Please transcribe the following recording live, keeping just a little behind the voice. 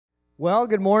Well,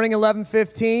 good morning,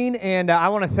 11:15, and I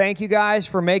want to thank you guys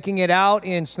for making it out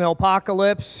in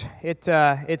Snowpocalypse.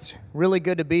 It's really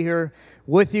good to be here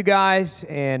with you guys,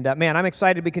 and man, I'm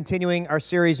excited to be continuing our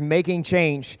series, Making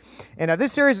Change. And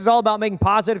this series is all about making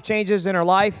positive changes in our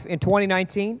life in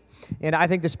 2019. And I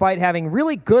think despite having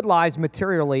really good lives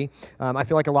materially, I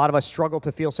feel like a lot of us struggle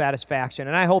to feel satisfaction.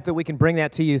 And I hope that we can bring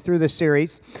that to you through this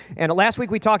series. And last week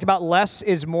we talked about less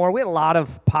is more. We had a lot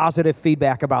of positive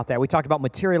feedback about that. We talked about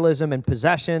materialism and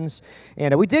possessions.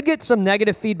 And we did get some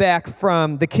negative feedback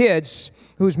from the kids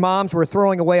whose moms were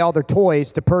throwing away all their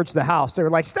toys to purge the house. They were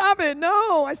like, stop it,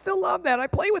 no, I still love that. I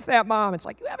play with that, Mom. It's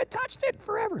like, you haven't touched it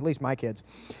forever, at least my kids.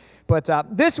 But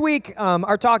this week,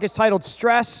 our talk is titled,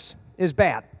 Stress is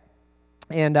Bad.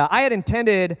 And I had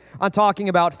intended on talking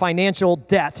about financial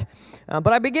debt,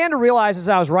 but I began to realize as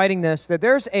I was writing this that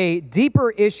there's a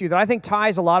deeper issue that I think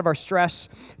ties a lot of our stress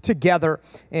together.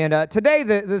 And today,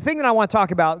 the thing that I want to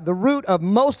talk about, the root of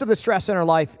most of the stress in our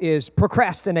life is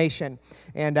procrastination.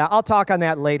 And I'll talk on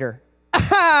that later.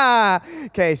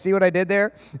 Okay, see what I did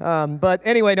there? But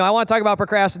anyway, no, I want to talk about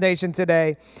procrastination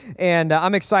today, and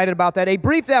I'm excited about that. A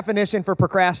brief definition for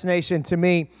procrastination to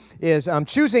me is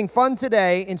choosing fun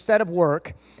today instead of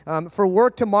work, for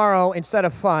work tomorrow instead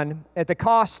of fun, at the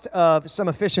cost of some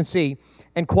efficiency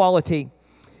and quality.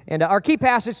 And our key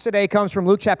passage today comes from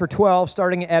Luke chapter 12,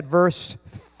 starting at verse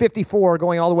 54,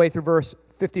 going all the way through verse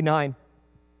 59.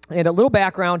 And a little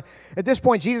background, at this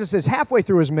point, Jesus is halfway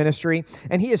through his ministry,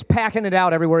 and he is packing it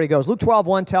out everywhere he goes. Luke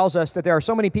 12:1 tells us that there are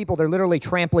so many people, they're literally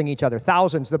trampling each other.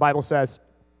 Thousands, the Bible says.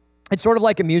 It's sort of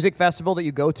like a music festival that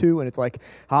you go to, and it's like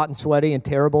hot and sweaty and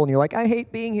terrible, and you're like, I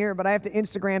hate being here, but I have to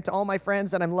Instagram to all my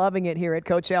friends that I'm loving it here at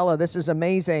Coachella. This is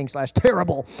amazing /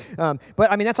 terrible.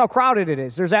 But, I mean, that's how crowded it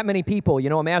is. There's that many people. You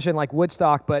know, imagine like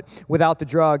Woodstock, but without the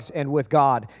drugs and with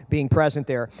God being present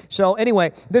there. So,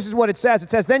 anyway, this is what it says. It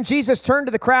says, Then Jesus turned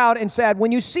to the crowd and said,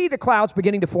 When you see the clouds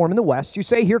beginning to form in the west, you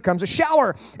say, Here comes a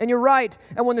shower. And you're right.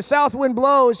 And when the south wind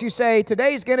blows, you say,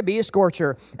 Today's going to be a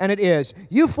scorcher. And it is.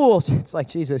 You fools. It's like,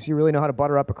 Jesus, you really know how to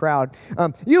butter up a crowd.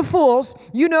 You fools,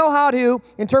 you know how to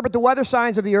interpret the weather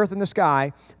signs of the earth and the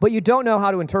sky, but you don't know how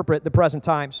to interpret the present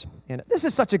times. And this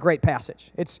is such a great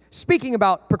passage. It's speaking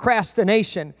about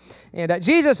procrastination. And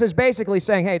Jesus is basically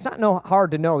saying, hey, it's not hard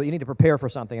to know that you need to prepare for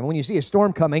something. And when you see a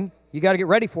storm coming, you got to get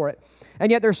ready for it.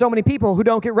 And yet there's so many people who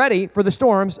don't get ready for the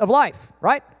storms of life,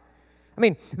 right? I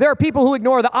mean, there are people who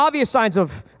ignore the obvious signs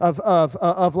of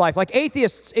life. Like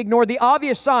atheists ignore the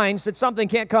obvious signs that something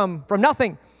can't come from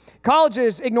nothing.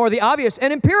 Colleges ignore the obvious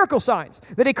and empirical signs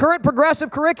that a current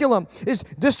progressive curriculum is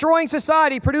destroying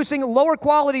society, producing lower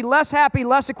quality, less happy,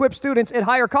 less equipped students at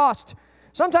higher cost.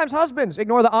 Sometimes husbands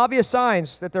ignore the obvious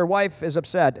signs that their wife is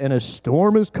upset and a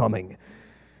storm is coming.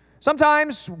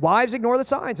 Sometimes wives ignore the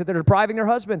signs that they're depriving their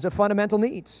husbands of fundamental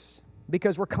needs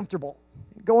because we're comfortable.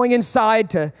 Going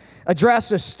inside to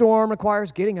address a storm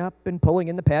requires getting up and pulling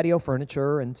in the patio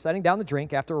furniture and setting down the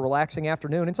drink after a relaxing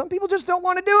afternoon, and some people just don't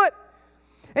want to do it.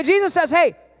 And Jesus says,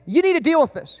 hey, you need to deal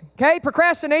with this, okay?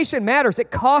 Procrastination matters.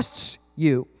 It costs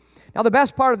you. Now, the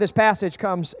best part of this passage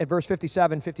comes at verse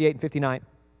 57, 58, and 59.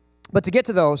 But to get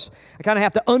to those, I kind of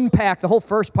have to unpack the whole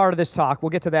first part of this talk. We'll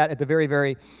get to that at the very,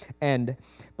 very end.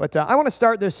 But I want to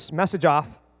start this message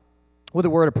off with a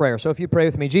word of prayer. So if you pray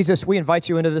with me, Jesus, we invite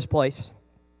you into this place.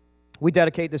 We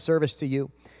dedicate this service to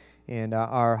you. And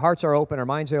our hearts are open, our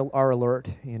minds are alert,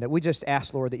 and we just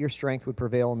ask, Lord, that your strength would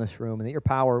prevail in this room and that your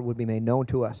power would be made known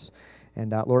to us.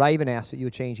 And Lord, I even ask that you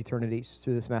would change eternities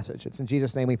through this message. It's in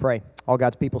Jesus' name we pray. All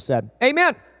God's people said,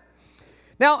 amen.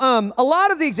 Now, a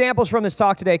lot of the examples from this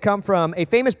talk today come from a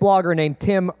famous blogger named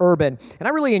Tim Urban, and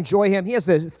I really enjoy him. He has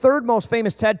the third most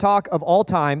famous TED Talk of all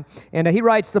time, and he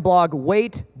writes the blog,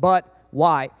 Wait, But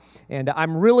Why? And I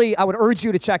would urge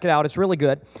you to check it out. It's really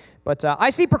good. But I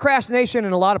see procrastination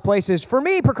in a lot of places. For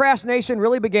me, procrastination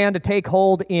really began to take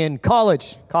hold in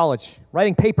college,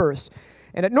 writing papers.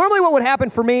 And normally what would happen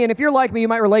for me, and if you're like me, you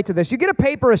might relate to this, you get a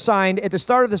paper assigned at the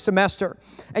start of the semester,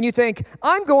 and you think,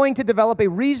 I'm going to develop a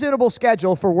reasonable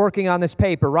schedule for working on this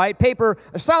paper, right? Paper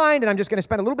assigned, and I'm just going to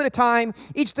spend a little bit of time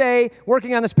each day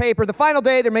working on this paper. The final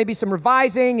day, there may be some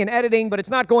revising and editing, but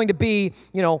it's not going to be,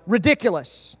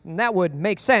 ridiculous. And that would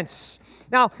make sense.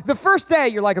 Now, the first day,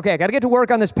 you're like, okay, I got to get to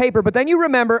work on this paper, but then you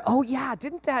remember, oh yeah,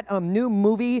 didn't that new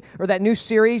movie or that new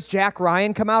series, Jack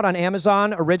Ryan, come out on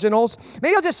Amazon Originals?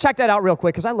 Maybe I'll just check that out real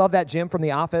quick, because I love that Jim from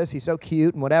The Office. He's so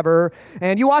cute and whatever.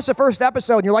 And you watch the first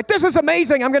episode, and you're like, this is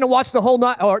amazing. I'm going to watch the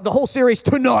whole series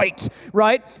tonight,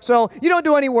 right? So you don't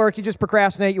do any work. You just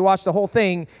procrastinate. You watch the whole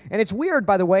thing. And it's weird,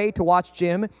 by the way, to watch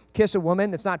Jim kiss a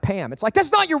woman that's not Pam. It's like,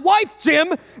 that's not your wife, Jim.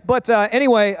 But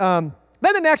anyway,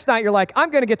 Then the next night, you're like,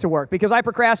 I'm going to get to work because I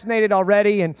procrastinated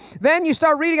already. And then you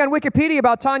start reading on Wikipedia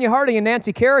about Tanya Harding and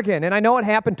Nancy Kerrigan. And I know it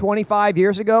happened 25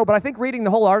 years ago, but I think reading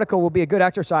the whole article will be a good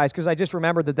exercise because I just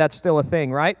remembered that that's still a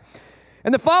thing, right?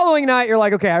 And the following night, you're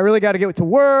like, okay, I really got to get to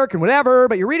work and whatever,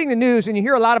 but you're reading the news and you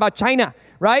hear a lot about China,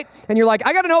 right? And you're like,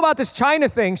 I got to know about this China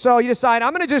thing. So you decide,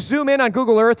 I'm going to just zoom in on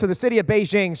Google Earth to the city of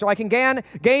Beijing so I can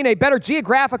gain a better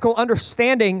geographical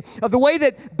understanding of the way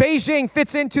that Beijing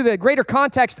fits into the greater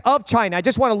context of China. I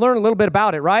just want to learn a little bit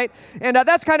about it, right? And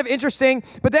that's kind of interesting.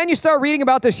 But then you start reading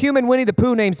about this human Winnie the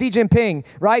Pooh named Xi Jinping,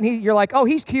 right? And you're like, oh,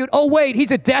 he's cute. Oh, wait,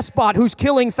 he's a despot who's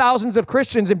killing thousands of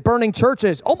Christians and burning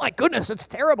churches. Oh, my goodness, it's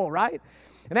terrible, right?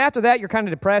 And after that, you're kind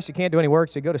of depressed. You can't do any work,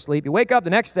 so you go to sleep. You wake up the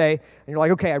next day, and you're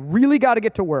like, okay, I really got to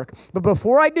get to work. But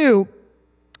before I do,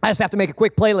 I just have to make a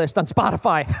quick playlist on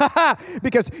Spotify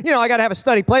because, I got to have a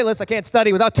study playlist. I can't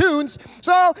study without tunes.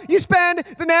 So you spend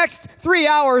the next 3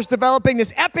 hours developing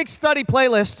this epic study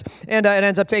playlist, and it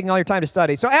ends up taking all your time to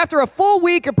study. So after a full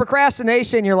week of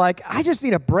procrastination, you're like, I just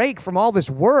need a break from all this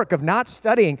work of not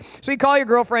studying. So you call your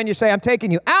girlfriend, you say, I'm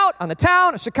taking you out on the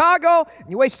town of Chicago,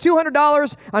 and you waste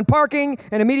 $200 on parking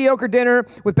and a mediocre dinner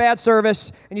with bad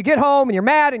service, and you get home, and you're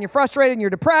mad, and you're frustrated, and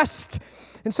you're depressed.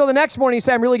 And so the next morning you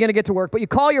say, I'm really going to get to work. But you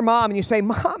call your mom and you say,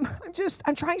 Mom,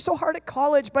 I'm trying so hard at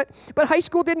college, but high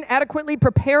school didn't adequately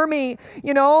prepare me,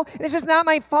 and it's just not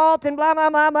my fault and blah,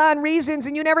 blah, blah, blah, and reasons.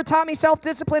 And you never taught me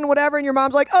self-discipline, whatever. And your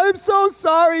mom's like, I'm so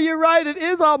sorry. You're right. It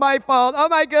is all my fault. Oh,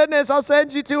 my goodness. I'll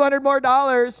send you $200 more.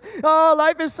 Oh,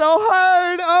 life is so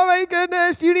hard. Oh, my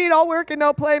goodness. You need all work and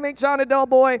no play. Make John a dull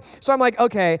boy. So I'm like,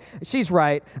 okay, she's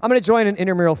right. I'm going to join an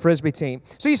intramural Frisbee team.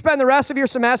 So you spend the rest of your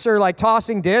semester like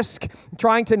tossing disc,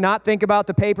 trying to not think about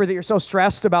the paper that you're so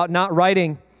stressed about not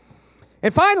writing.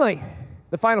 And finally,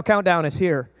 the final countdown is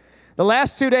here. The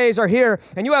last 2 days are here,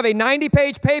 and you have a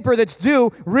 90-page paper that's due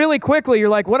really quickly. You're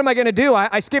like, what am I going to do?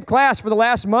 I skipped class for the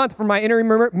last month for my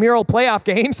intramural playoff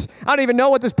games. I don't even know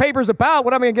what this paper's about.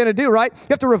 What am I going to do, right? You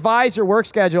have to revise your work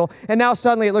schedule, and now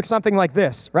suddenly it looks something like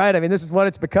this, right? I mean, this is what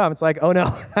it's become. It's like, oh,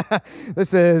 no,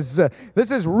 this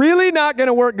is really not going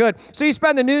to work good. So you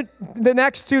spend the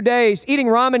next 2 days eating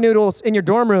ramen noodles in your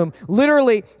dorm room,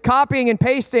 literally copying and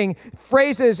pasting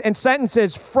phrases and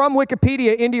sentences from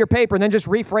Wikipedia into your paper, and then just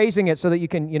rephrasing it so that you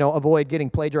can, avoid getting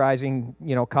plagiarizing,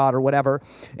 caught or whatever.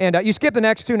 And you skip the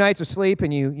next 2 nights of sleep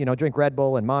and you drink Red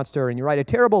Bull and Monster and you write a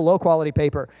terrible low-quality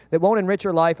paper that won't enrich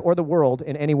your life or the world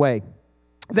in any way.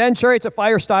 Then, sure, it's a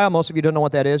fire style. Most of you don't know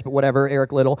what that is, but whatever,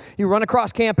 Eric Little. You run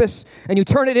across campus and you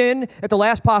turn it in at the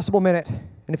last possible minute.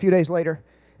 And a few days later,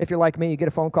 if you're like me, you get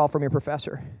a phone call from your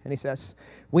professor and he says,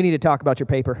 we need to talk about your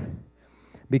paper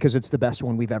because it's the best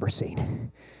one we've ever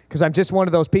seen. Because I'm just one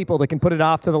of those people that can put it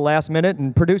off to the last minute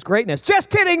and produce greatness. Just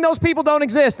kidding, those people don't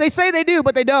exist. They say they do,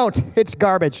 but they don't. It's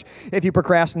garbage if you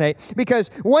procrastinate.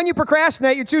 Because when you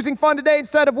procrastinate, you're choosing fun today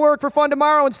instead of work, for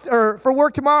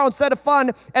work tomorrow instead of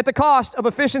fun, at the cost of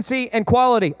efficiency and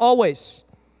quality, always.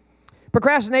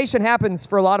 Procrastination happens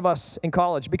for a lot of us in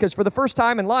college because for the first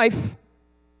time in life,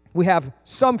 we have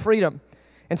some freedom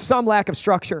and some lack of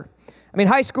structure. I mean,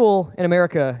 high school in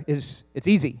America it's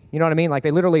easy. You know what I mean? Like,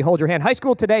 they literally hold your hand. High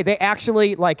school today, they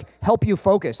actually, help you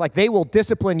focus. Like, they will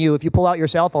discipline you if you pull out your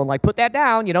cell phone. Like, put that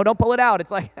down, don't pull it out. It's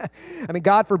like, I mean,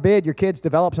 God forbid your kids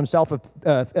develop some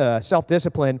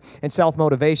self-discipline and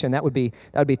self-motivation. That would be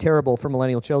terrible for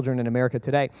millennial children in America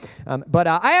today. But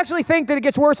I actually think that it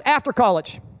gets worse after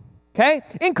college. Okay?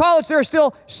 In college, there is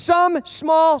still some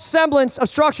small semblance of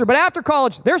structure. But after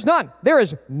college, there's none. There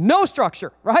is no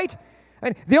structure, right?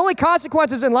 And the only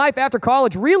consequences in life after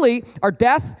college really are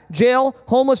death, jail,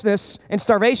 homelessness, and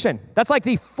starvation. That's like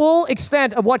the full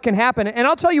extent of what can happen. And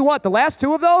I'll tell you what, the last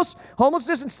 2 of those,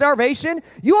 homelessness and starvation,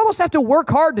 you almost have to work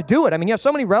hard to do it. I mean, you have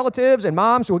so many relatives and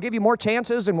moms who will give you more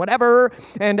chances and whatever.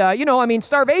 And,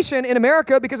 starvation in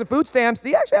America because of food stamps,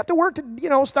 you actually have to work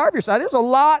to, starve yourself. There's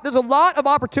a lot of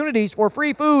opportunities for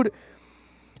free food.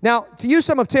 Now, to use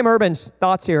some of Tim Urban's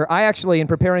thoughts here, I actually, in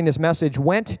preparing this message,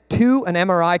 went to an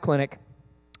MRI clinic.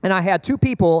 And I had 2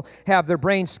 people have their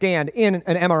brains scanned in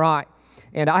an MRI.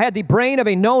 And I had the brain of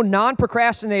a known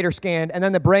non-procrastinator scanned and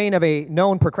then the brain of a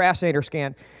known procrastinator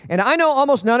scanned. And I know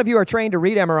almost none of you are trained to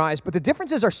read MRIs, but the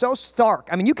differences are so stark.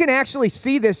 I mean, you can actually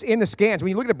see this in the scans.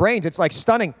 When you look at the brains, it's like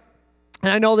stunning.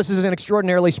 And I know this is an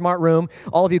extraordinarily smart room.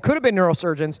 All of you could have been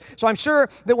neurosurgeons. So I'm sure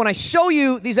that when I show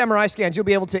you these MRI scans, you'll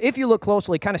be able to, if you look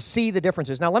closely, kind of see the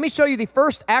differences. Now, let me show you the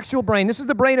first actual brain. This is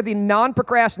the brain of the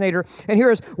non-procrastinator. And here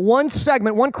is one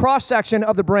segment, one cross-section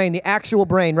of the brain, the actual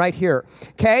brain right here.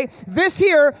 Okay?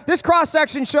 This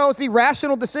cross-section shows the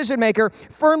rational decision maker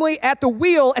firmly at the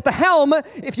wheel, at the helm,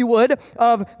 if you would,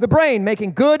 of the brain,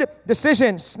 making good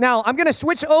decisions. Now, I'm going to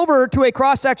switch over to a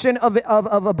cross-section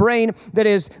of a brain that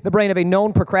is the brain of a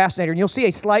known procrastinator. And you'll see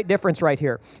a slight difference right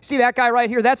here. See that guy right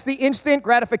here? That's the instant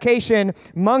gratification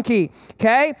monkey,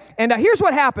 okay? And here's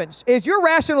what happens, is your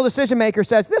rational decision maker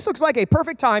says, this looks like a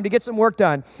perfect time to get some work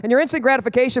done. And your instant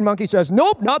gratification monkey says,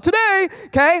 nope, not today,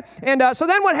 okay? And so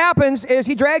then what happens is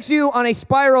he drags you on a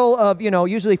spiral of,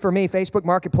 usually for me, Facebook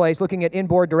Marketplace, looking at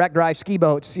inboard direct drive ski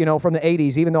boats, from the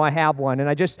 80s, even though I have one. And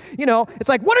I just, it's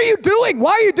like, what are you doing?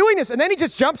 Why are you doing this? And then he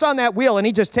just jumps on that wheel and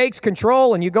he just takes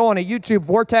control, and you go on a YouTube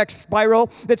vortex spiral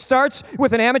that starts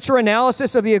with an amateur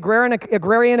analysis of the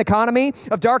agrarian economy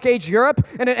of Dark Age Europe,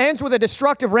 and it ends with a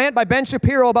destructive rant by Ben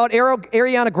Shapiro about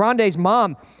Ariana Grande's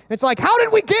mom. It's like, how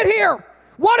did we get here?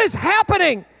 What is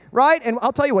happening? Right? And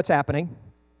I'll tell you what's happening.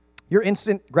 Your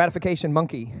instant gratification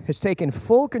monkey has taken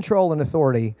full control and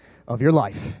authority of your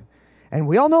life. And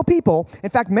we all know people, in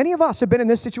fact, many of us have been in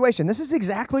this situation. This is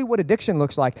exactly what addiction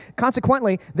looks like.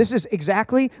 Consequently, this is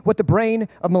exactly what the brain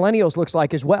of millennials looks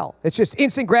like as well. It's just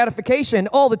instant gratification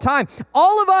all the time.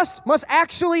 All of us must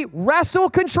actually wrestle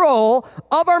control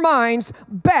of our minds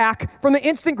back from the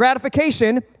instant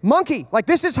gratification monkey. Like,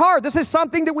 this is hard. This is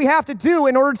something that we have to do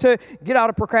in order to get out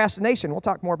of procrastination. We'll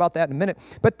talk more about that in a minute.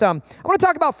 But I want to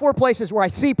talk about 4 places where I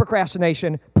see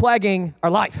procrastination plaguing our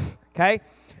life, okay?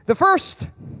 The first,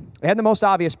 and the most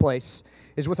obvious place,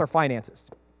 is with our finances.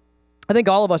 I think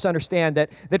all of us understand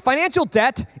that financial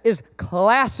debt is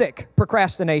classic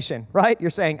procrastination, right? You're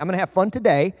saying, I'm going to have fun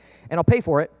today, and I'll pay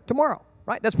for it tomorrow,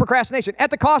 right? That's procrastination at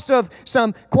the cost of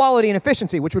some quality and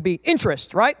efficiency, which would be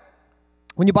interest, right?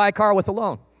 When you buy a car with a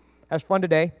loan, have fun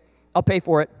today, I'll pay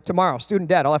for it tomorrow. Student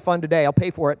debt, I'll have fun today, I'll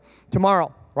pay for it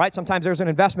tomorrow, right? Sometimes there's an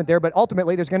investment there, but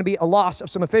ultimately there's going to be a loss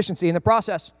of some efficiency in the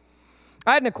process.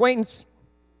 I had an acquaintance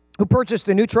who purchased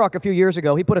a new truck a few years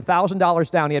ago. He put $1,000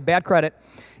 down. He had bad credit,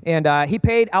 and he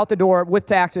paid out the door with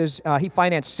taxes. He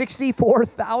financed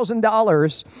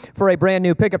 $64,000 for a brand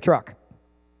new pickup truck.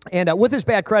 And with his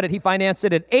bad credit, he financed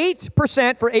it at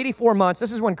 8% for 84 months.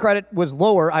 This is when credit was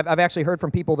lower. I've actually heard from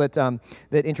people that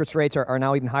interest rates are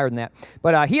now even higher than that.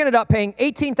 But he ended up paying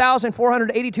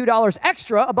 $18,482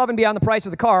 extra above and beyond the price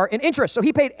of the car in interest. So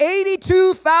he paid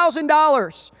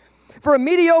 $82,000 for a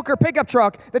mediocre pickup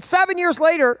truck that 7 years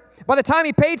later, by the time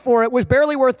he paid for it, was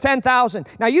barely worth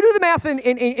 $10,000. Now, you do the math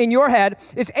in your head.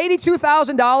 Is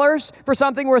 $82,000 for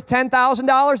something worth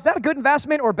 $10,000? Is that a good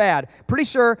investment or bad? Pretty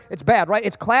sure it's bad, right?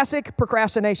 It's classic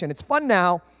procrastination. It's fun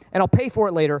now, and I'll pay for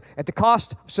it later at the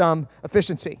cost of some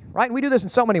efficiency, right? And we do this in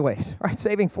so many ways, right?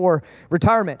 Saving for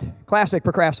retirement, classic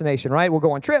procrastination, right? We'll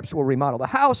go on trips. We'll remodel the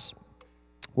house.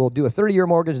 We'll do a 30-year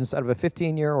mortgage instead of a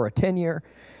 15-year or a 10-year.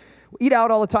 We'll eat out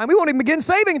all the time. We won't even begin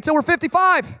saving until we're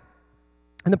 55.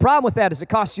 And the problem with that is it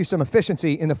costs you some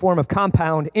efficiency in the form of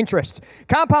compound interest.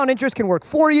 Compound interest can work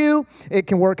for you. It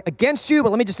can work against you. But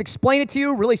let me just explain it to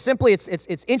you really simply.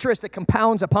 It's interest that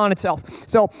compounds upon itself.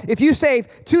 So if you save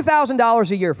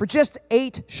 $2,000 a year for just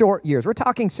 8 short years, we're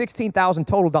talking $16,000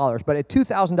 total dollars, but at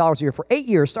 $2,000 a year for 8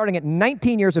 years, starting at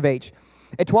 19 years of age,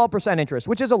 at 12% interest,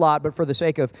 which is a lot, but for the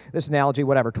sake of this analogy,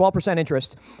 whatever, 12%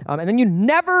 interest. And then you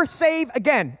never save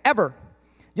again, ever.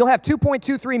 You'll have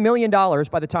 $2.23 million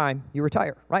by the time you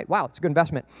retire, right? Wow, it's a good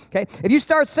investment, okay? If you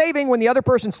start saving when the other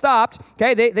person stopped,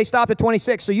 okay, they stopped at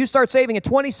 26, so you start saving at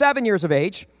 27 years of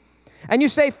age, and you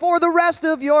save for the rest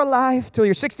of your life till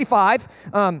you're 65,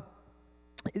 so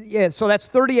that's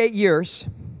 38 years,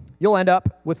 you'll end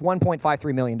up with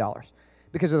 $1.53 million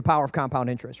because of the power of compound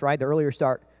interest, right? The earlier you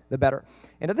start, the better.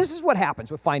 And this is what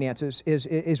happens with finances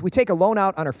is we take a loan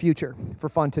out on our future for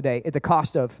fun today at the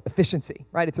cost of efficiency,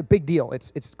 right? It's a big deal.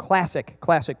 It's classic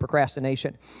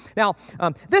procrastination. Now,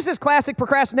 this is classic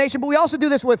procrastination, but we also do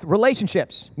this with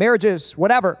relationships, marriages,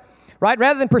 whatever, right?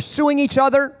 Rather than pursuing each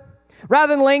other,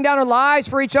 rather than laying down our lives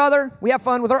for each other, we have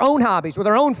fun with our own hobbies, with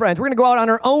our own friends. We're going to go out on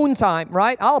our own time,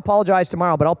 right? I'll apologize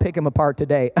tomorrow, but I'll pick them apart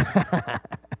today.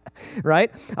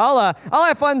 Right? I'll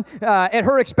have fun at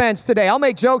her expense today. I'll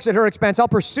make jokes at her expense. I'll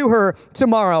pursue her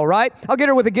tomorrow, right? I'll get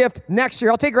her with a gift next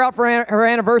year. I'll take her out for her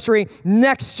anniversary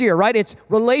next year, right? It's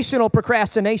relational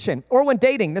procrastination. Or when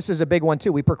dating, this is a big one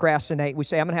too. We procrastinate. We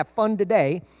say, I'm going to have fun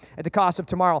today at the cost of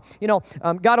tomorrow. You know,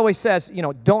 God always says,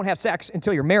 don't have sex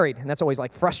until you're married. And that's always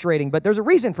like frustrating, but there's a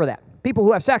reason for that. People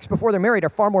who have sex before they're married are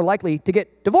far more likely to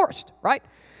get divorced, right?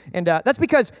 And that's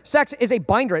because sex is a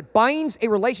binder. It binds a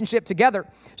relationship together.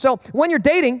 So when you're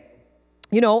dating,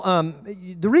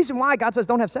 the reason why God says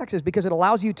don't have sex is because it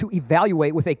allows you to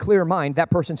evaluate with a clear mind that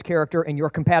person's character and your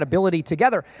compatibility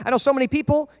together. I know so many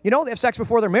people, they have sex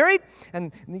before they're married,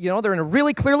 and, they're in a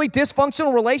really clearly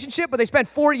dysfunctional relationship, but they spent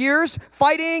 4 years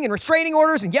fighting and restraining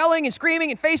orders and yelling and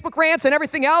screaming and Facebook rants and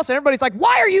everything else, and everybody's like,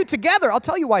 why are you together? I'll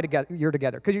tell you why you're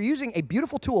together, because you're using a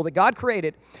beautiful tool that God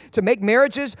created to make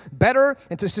marriages better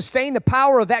and to sustain the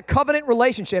power of that covenant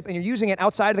relationship, and you're using it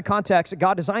outside of the context that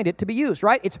God designed it to be used,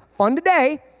 right? It's fun today,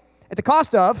 at the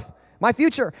cost of my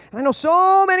future. And I know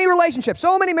so many relationships,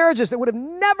 so many marriages that would have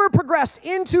never progressed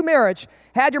into marriage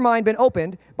had your mind been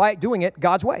opened by doing it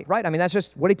God's way, right? I mean, that's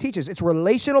just what he teaches. It's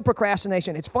relational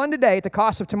procrastination. It's fun today at the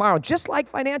cost of tomorrow. Just like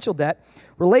financial debt,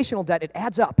 relational debt, it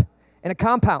adds up and it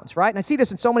compounds, right? And I see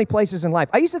this in so many places in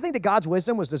life. I used to think that God's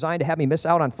wisdom was designed to have me miss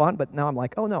out on fun, but now I'm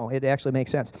like, oh no, it actually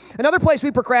makes sense. Another place we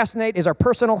procrastinate is our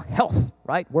personal health,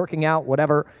 right? Working out,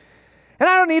 whatever. And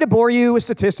I don't need to bore you with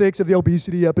statistics of the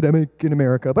obesity epidemic in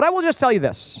America, but I will just tell you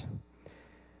this.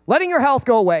 Letting your health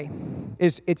go away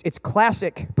it's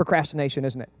classic procrastination,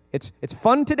 isn't it? It's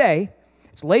fun today,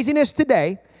 it's laziness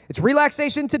today, it's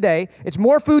relaxation today, it's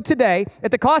more food today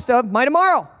at the cost of my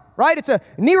tomorrow, right? It's a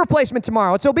knee replacement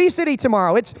tomorrow, it's obesity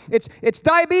tomorrow, it's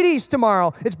diabetes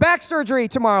tomorrow, it's back surgery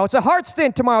tomorrow, it's a heart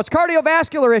stent tomorrow, it's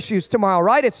cardiovascular issues tomorrow,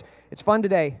 right? It's fun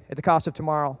today at the cost of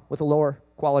tomorrow with a lower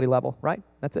quality level, right?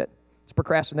 That's it. It's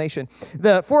procrastination.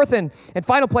 The fourth and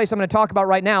final place I'm going to talk about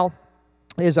right now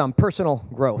is personal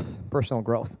growth. Personal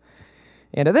growth.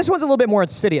 And this one's a little bit more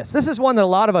insidious. This is one that a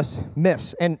lot of us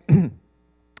miss. And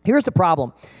here's the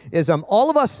problem, is all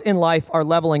of us in life are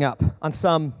leveling up to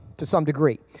some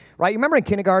degree, right? You remember in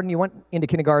kindergarten, you went into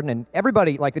kindergarten and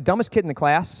everybody, like the dumbest kid in the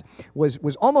class was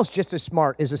almost just as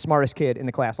smart as the smartest kid in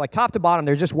the class. Like top to bottom,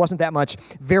 there just wasn't that much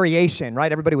variation,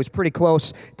 right? Everybody was pretty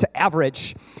close to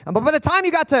average. But by the time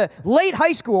you got to late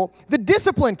high school, the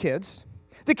disciplined kids,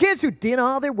 the kids who did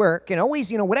all their work and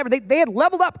always, whatever, they had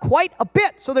leveled up quite a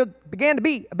bit. So there began to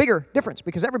be a bigger difference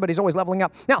because everybody's always leveling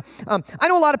up. Now, I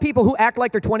know a lot of people who act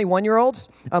like they're 21-year-olds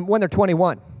when they're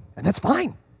 21, and that's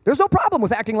fine. There's no problem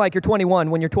with acting like you're 21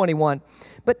 when you're 21.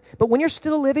 But when you're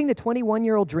still living the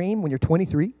 21-year-old dream, when you're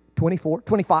 23, 24,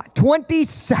 25,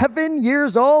 27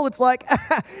 years old, it's like,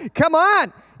 come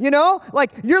on,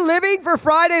 like you're living for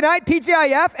Friday night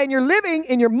TGIF and you're living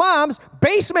in your mom's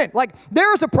basement. Like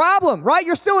there's a problem, right?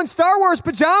 You're still in Star Wars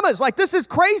pajamas. Like this is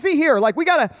crazy here. Like we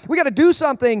gotta do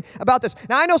something about this.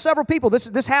 Now I know several people,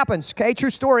 this happens, okay?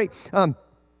 True story.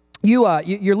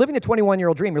 You're living a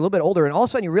 21-year-old dream. You're a little bit older, and all of a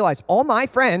sudden you realize all my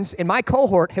friends in my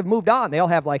cohort have moved on. They all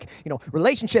have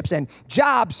relationships and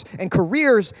jobs and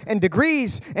careers and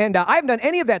degrees, and I haven't done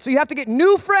any of that. So you have to get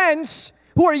new friends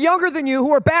who are younger than you,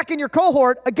 who are back in your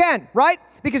cohort again, right?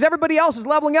 Because everybody else is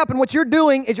leveling up, and what you're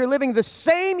doing is you're living the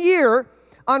same year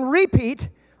on repeat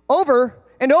over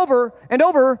and over and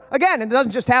over again. And it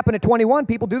doesn't just happen at 21.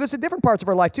 People do this at different parts of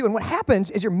our life too. And what happens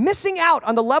is you're missing out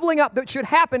on the leveling up that should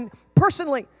happen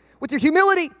personally, with your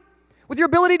humility, with your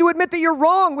ability to admit that you're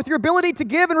wrong, with your ability to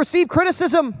give and receive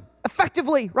criticism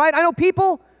effectively, right? I know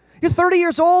people, you're 30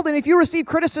 years old, and if you receive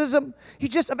criticism, you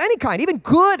just, of any kind, even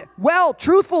good,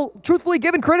 truthfully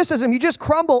given criticism, you just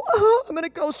crumble. I'm going to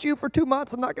ghost you for 2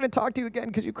 months. I'm not going to talk to you again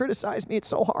because you criticized me. It's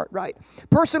so hard, right?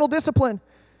 Personal discipline,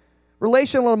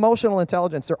 relational and emotional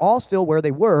intelligence, they're all still where they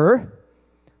were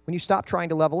when you stop trying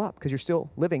to level up because you're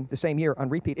still living the same year on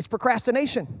repeat. It's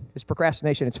procrastination. It's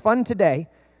procrastination. It's fun today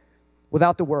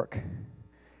without the work,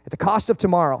 at the cost of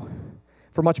tomorrow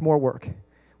for much more work,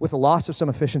 with the loss of some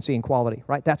efficiency and quality,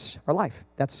 right? That's our life.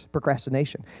 That's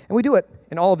procrastination. And we do it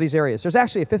in all of these areas. There's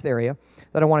actually a fifth area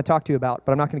that I want to talk to you about,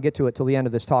 but I'm not going to get to it till the end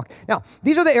of this talk. Now,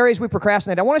 these are the areas we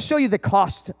procrastinate. I want to show you the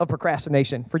cost of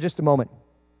procrastination for just a moment,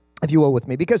 if you will, with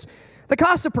me, because the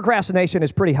cost of procrastination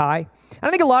is pretty high. And I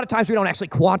think a lot of times we don't actually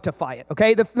quantify it,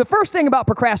 okay? The first thing about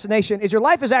procrastination is your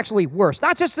life is actually worse.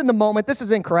 Not just in the moment. This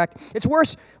is incorrect. It's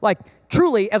worse, like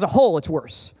truly as a whole, it's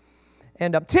worse.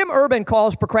 And Tim Urban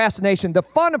calls procrastination the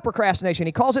fun of procrastination.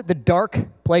 He calls it the dark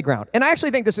playground. And I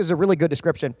actually think this is a really good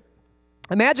description.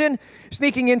 Imagine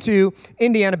sneaking into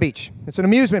Indiana Beach. It's an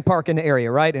amusement park in the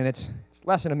area, right? And it's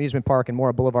less an amusement park and more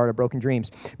a boulevard of broken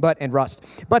dreams and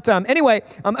rust. But anyway,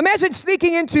 imagine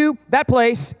sneaking into that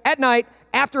place at night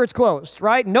after it's closed,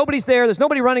 right? Nobody's there. There's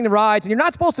nobody running the rides, and you're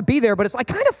not supposed to be there, but it's like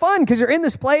kind of fun because you're in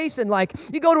this place, and like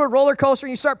you go to a roller coaster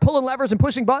and you start pulling levers and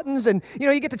pushing buttons, and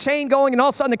you get the chain going, and all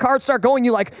of a sudden the cards start going.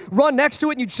 You like run next to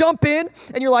it and you jump in,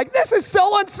 and you're like, this is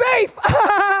so unsafe.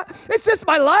 It's just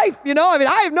my life,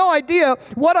 I have no idea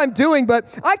what I'm doing, but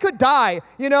I could die,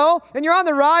 and you're on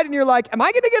the ride and you're like, am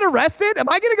I going to get arrested? it? Am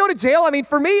I going to go to jail? I mean,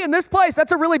 for me in this place,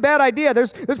 that's a really bad idea.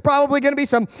 There's probably going to be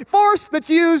some force that's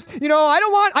used.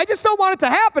 I just don't want it to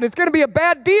happen. It's going to be a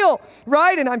bad deal,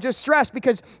 right? And I'm just stressed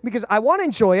because I want to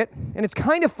enjoy it, and it's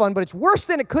kind of fun, but it's worse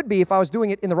than it could be if I was doing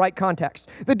it in the right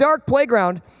context. The dark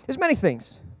playground is many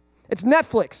things. It's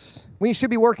Netflix when you should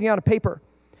be working on a paper.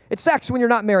 It's sex when you're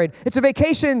not married. It's a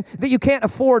vacation that you can't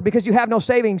afford because you have no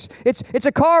savings. It's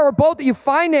a car or boat that you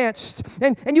financed,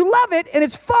 and you love it, and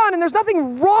it's fun, and there's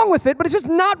nothing wrong with it, but it's just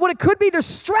not what it could be. There's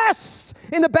stress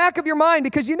in the back of your mind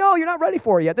because you know you're not ready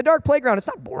for it yet. The dark playground, it's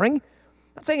not boring. I'm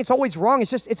not saying it's always wrong.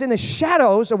 It's in the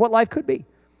shadows of what life could be.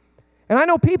 And I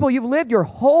know people, you've lived your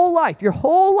whole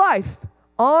life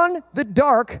on the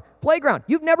dark playground.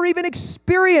 You've never even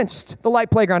experienced the light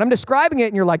playground. I'm describing it,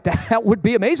 and you're like, that would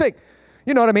be amazing.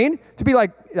 You know what I mean? To be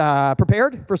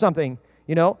prepared for something,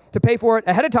 to pay for it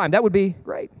ahead of time. That would be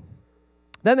great.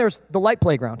 Then there's the light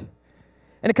playground.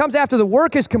 And it comes after the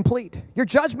work is complete. Your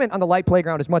judgment on the light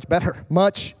playground is much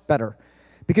better,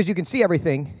 because you can see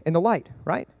everything in the light,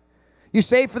 right? You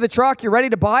save for the truck, you're ready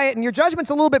to buy it, and your judgment's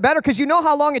a little bit better because you know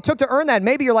how long it took to earn that.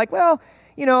 Maybe you're like, well,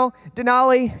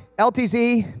 Denali,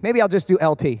 LTZ, maybe I'll just do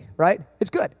LT, right?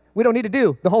 It's good. We don't need to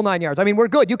do the whole 9 yards. I mean, we're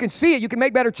good. You can see it. You can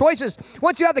make better choices.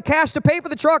 Once you have the cash to pay for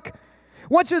the truck,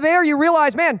 once you're there, you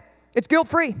realize, man, it's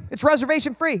guilt-free. It's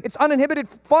reservation-free. It's uninhibited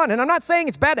fun. And I'm not saying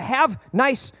it's bad to have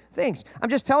nice things. I'm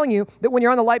just telling you that when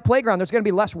you're on the light playground, there's going to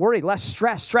be less worry, less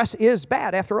stress. Stress is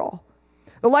bad, after all.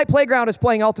 The light playground is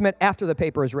playing ultimate after the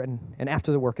paper is written and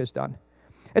after the work is done.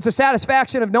 It's a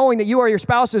satisfaction of knowing that you are your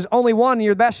spouse's only one and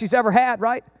you're the best she's ever had,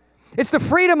 right? It's the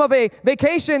freedom of a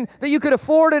vacation that you could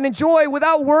afford and enjoy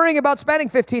without worrying about spending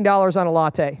 $15 on a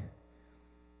latte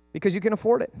because you can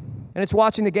afford it. And it's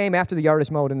watching the game after the yard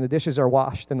is mowed and the dishes are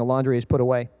washed and the laundry is put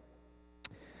away.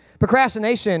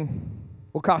 Procrastination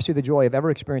will cost you the joy of ever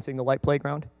experiencing the light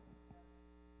playground.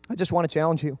 I just want to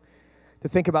challenge you to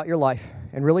think about your life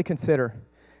and really consider,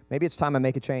 maybe it's time I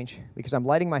make a change because I'm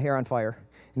lighting my hair on fire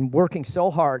and working so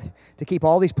hard to keep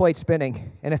all these plates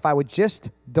spinning. And if I would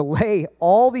just delay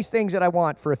all these things that I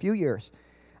want for a few years,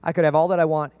 I could have all that I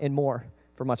want and more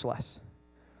for much less.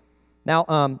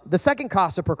 Now, the second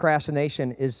cost of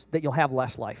procrastination is that you'll have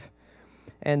less life.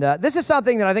 And this is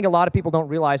something that I think a lot of people don't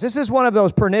realize. This is one of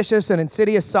those pernicious and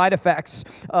insidious side effects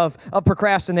of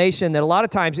procrastination that a lot of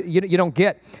times you don't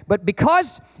get. But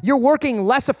because you're working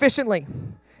less efficiently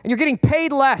and you're getting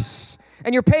paid less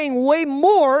and you're paying way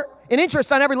more in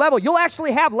interest on every level, you'll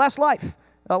actually have less life,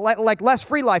 like less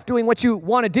free life doing what you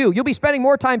want to do. You'll be spending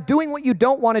more time doing what you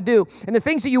don't want to do. And the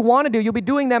things that you want to do, you'll be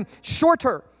doing them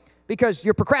shorter because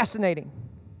you're procrastinating.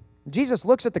 Jesus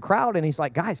looks at the crowd and he's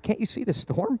like, guys, can't you see the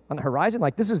storm on the horizon?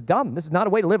 Like, this is dumb. This is not a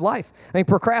way to live life. I mean,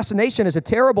 procrastination is a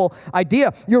terrible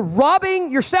idea. You're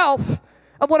robbing yourself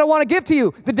of what I want to give to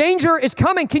you. The danger is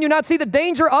coming. Can you not see the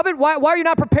danger of it? Why are you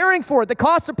not preparing for it? The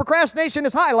cost of procrastination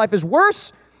is high. Life is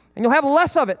worse, and you'll have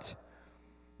less of it.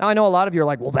 Now, I know a lot of you are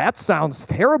like, well, that sounds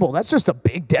terrible. That's just a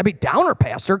big Debbie Downer,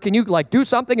 Pastor. Can you, do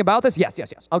something about this? Yes.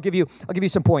 I'll give you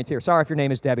some points here. Sorry if your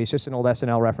name is Debbie. It's just an old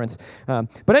SNL reference.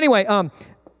 But anyway,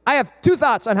 I have two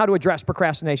thoughts on how to address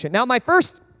procrastination. Now, my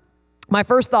first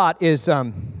thought is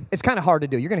it's kind of hard to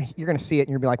do. You're gonna see it and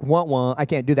you're gonna be like, wah, I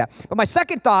can't do that. But my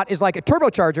second thought is like a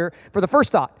turbocharger for the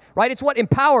first thought, right? It's what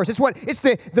empowers. It's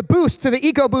the boost to the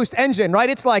EcoBoost engine, right?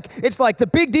 It's like the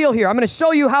big deal here. I'm gonna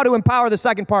show you how to empower the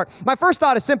second part. My first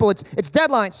thought is simple. It's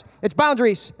deadlines, it's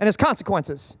boundaries, and it's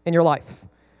consequences in your life.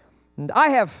 And I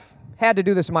have had to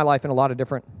do this in my life in a lot of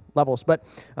different levels. But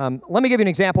let me give you an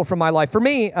example from my life. For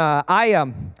me, I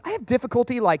have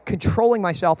difficulty controlling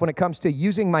myself when it comes to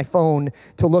using my phone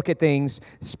to look at things,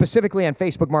 specifically on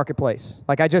Facebook Marketplace.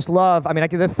 I just love,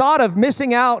 the thought of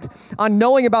missing out on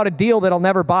knowing about a deal that I'll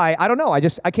never buy, I don't know.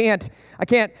 I can't.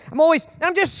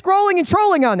 I'm just scrolling and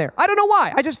trolling on there. I don't know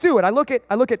why. I just do it. I look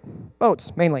at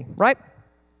boats mainly, right?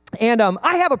 And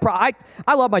I have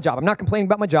I love my job. I'm not complaining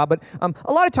about my job, but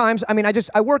a lot of times,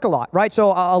 I work a lot, right?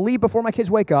 So I'll leave before my kids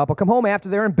wake up. I'll come home after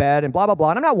they're in bed and blah, blah,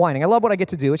 blah. And I'm not whining. I love what I get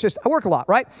to do. It's just I work a lot,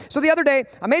 right? So the other day,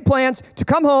 I made plans to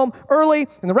come home early,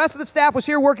 and the rest of the staff was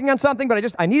here working on something, but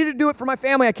I needed to do it for my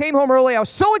family. I came home early. I was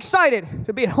so excited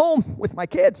to be at home with my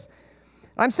kids.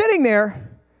 And I'm sitting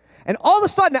there, and all of a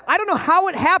sudden, I don't know how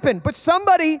it happened, but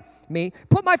somebody,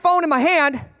 put my phone in my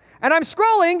hand, and I'm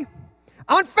scrolling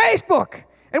on Facebook.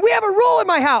 And we have a rule in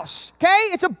my house, okay?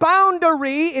 It's a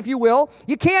boundary, if you will.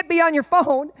 You can't be on your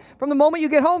phone from the moment you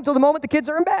get home till the moment the kids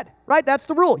are in bed, right? That's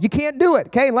the rule. You can't do it,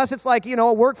 okay? Unless it's like,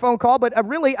 a work phone call. But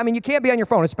really, you can't be on your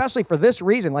phone, especially for this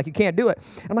reason. Like, you can't do it.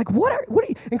 I'm like, what are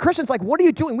you? And Christian's like, what are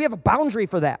you doing? We have a boundary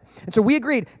for that. And so we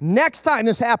agreed, next time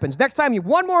this happens, next time you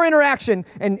one more interaction,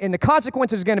 and the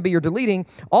consequence is going to be you're deleting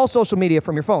all social media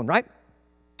from your phone, right?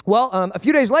 Well, a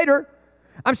few days later,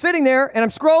 I'm sitting there and I'm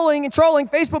scrolling and trolling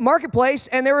Facebook Marketplace,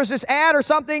 and there was this ad or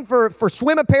something for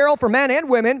swim apparel for men and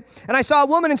women, and I saw a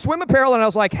woman in swim apparel, and I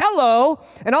was like, hello,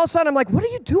 and all of a sudden I'm like, what are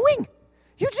you doing?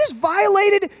 You just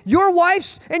violated your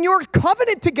wife's and your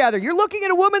covenant together. You're looking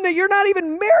at a woman that you're not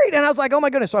even married. And I was like, oh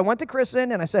my goodness. So I went to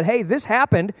Kristen and I said, hey, this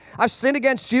happened. I've sinned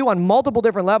against you on multiple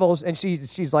different levels. And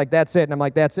she's like, that's it. And I'm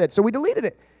like, that's it. So we deleted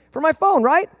it from my phone,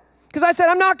 right? Because I said,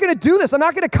 I'm not going to do this. I'm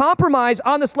not going to compromise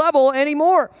on this level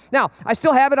anymore. Now, I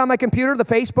still have it on my computer, the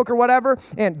Facebook or whatever.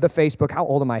 And the Facebook, how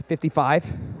old am I,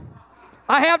 55?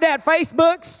 I have that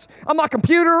Facebooks on my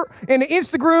computer and the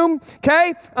Instagram,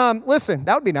 okay? Listen,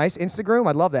 that would be nice, Instagram.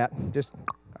 I'd love that.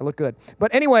 I look good.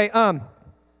 But anyway, I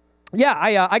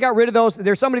got rid of those.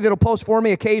 There's somebody that'll post for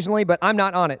me occasionally, but I'm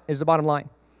not on it, is the bottom line.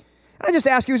 And I just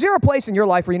ask you, is there a place in your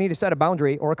life where you need to set a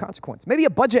boundary or a consequence? Maybe a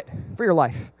budget for your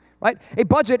life. Right? A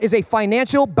budget is a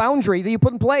financial boundary that you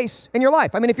put in place in your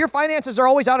life. If your finances are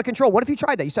always out of control, what if you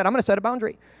tried that? You said, I'm going to set a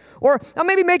boundary. Or I'm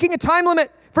maybe making a time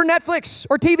limit for Netflix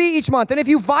or TV each month. And if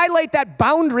you violate that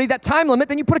boundary, that time limit,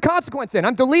 then you put a consequence in.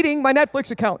 I'm deleting my Netflix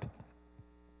account.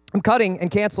 I'm cutting and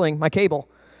canceling my cable,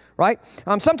 right?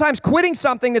 Sometimes quitting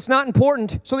something that's not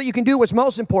important so that you can do what's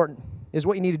most important is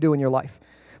what you need to do in your life.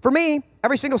 For me,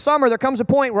 every single summer, there comes a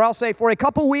point where I'll say for a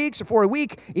couple weeks or for a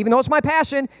week, even though it's my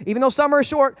passion, even though summer is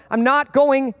short, I'm not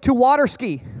going to water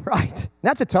ski, right?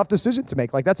 That's a tough decision to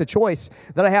make. Like, that's a choice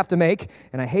that I have to make,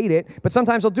 and I hate it. But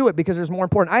sometimes I'll do it because it's more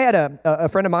important. I had a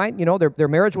friend of mine, their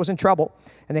marriage was in trouble,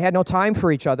 and they had no time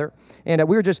for each other. And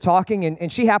we were just talking,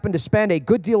 and she happened to spend a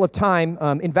good deal of time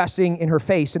investing in her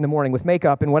face in the morning with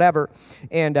makeup and whatever.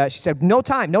 And she said, no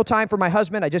time for my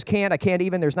husband. I can't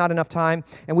even. There's not enough time.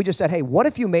 And we just said, hey, what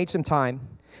if you made some time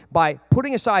by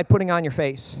putting on your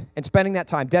face and spending that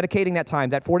time, dedicating that time,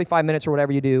 that 45 minutes or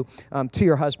whatever you do, to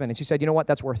your husband. And she said, you know what,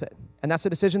 that's worth it. And that's the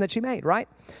decision that she made, right?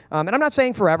 And I'm not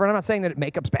saying forever, and I'm not saying that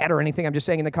makeup's bad or anything. I'm just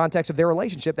saying in the context of their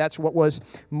relationship, that's what was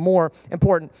more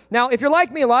important. Now, if you're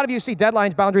like me, a lot of you see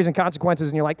deadlines, boundaries, and consequences,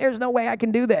 and you're like, there's no way I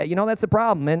can do that. That's the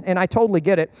problem. And I totally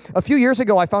get it. A few years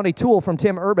ago, I found a tool from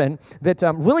Tim Urban that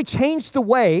really changed the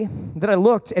way that I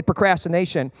looked at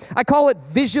procrastination. I call it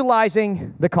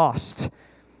visualizing the cost.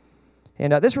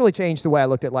 And this really changed the way I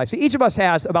looked at life. See, each of us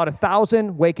has about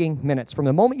 1,000 waking minutes. From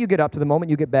the moment you get up to the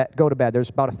moment you go to bed, there's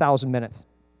about 1,000 minutes.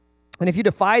 And if you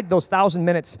divide those 1,000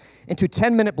 minutes into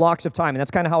 10-minute blocks of time, and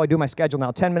that's kind of how I do my schedule now,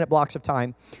 10-minute blocks of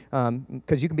time,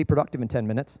 because you can be productive in 10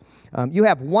 minutes, you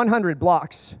have 100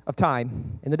 blocks of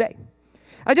time in the day.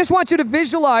 I just want you to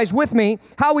visualize with me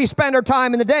how we spend our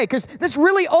time in the day, because this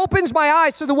really opens my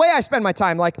eyes to the way I spend my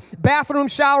time, like bathroom,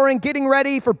 showering, getting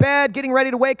ready for bed, getting ready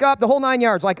to wake up, the whole 9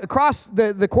 yards. Like across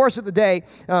the course of the day,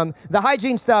 the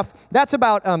hygiene stuff, that's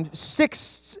about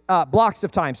 6 blocks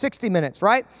of time, 60 minutes,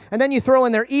 right? And then you throw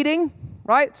in there eating,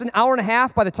 right? It's an hour and a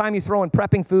half by the time you throw in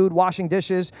prepping food, washing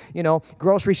dishes,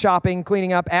 grocery shopping,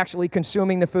 cleaning up, actually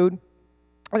consuming the food.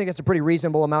 I think that's a pretty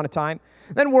reasonable amount of time.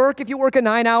 Then work, if you work a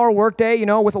 9-hour work day,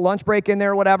 with a lunch break in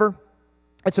there or whatever,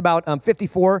 it's about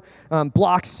 54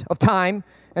 blocks of time.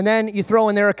 And then you throw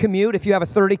in there a commute. If you have a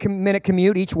 30-minute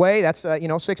commute each way, that's,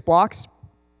 6 blocks.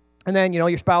 And then,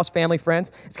 your spouse, family,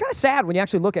 friends. It's kind of sad when you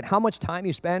actually look at how much time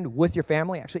you spend with your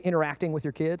family, actually interacting with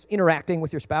your kids, interacting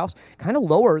with your spouse. Kind of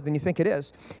lower than you think it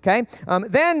is, okay?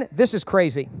 Then this is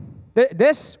crazy.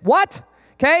 What?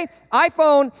 Okay,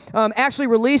 iPhone actually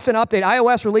released an update,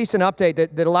 iOS released an update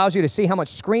that allows you to see how much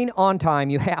screen on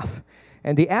time you have.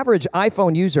 And the average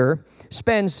iPhone user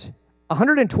spends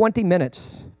 120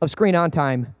 minutes of screen on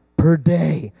time per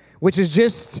day, which is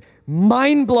just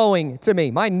mind-blowing to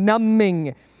me,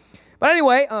 mind-numbing. But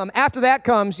anyway, after that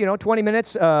comes, 20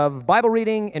 minutes of Bible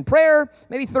reading and prayer,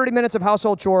 maybe 30 minutes of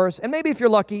household chores, and maybe if you're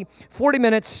lucky, 40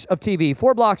 minutes of TV,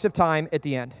 4 blocks of time at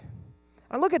the end.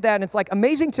 I look at that, and it's like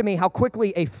amazing to me how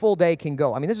quickly a full day can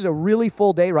go. This is a really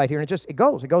full day right here, and it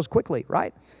goes quickly,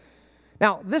 right?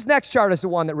 Now, this next chart is the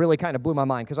one that really kind of blew my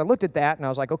mind, because I looked at that, and I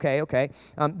was like, okay.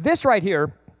 This right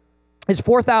here is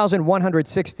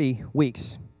 4,160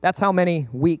 weeks. That's how many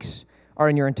weeks are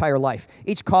in your entire life.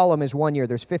 Each column is 1 year.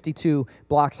 There's 52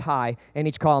 blocks high, and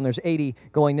each column there's 80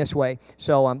 going this way.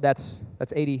 So that's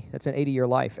 80. That's an 80-year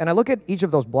life. And I look at each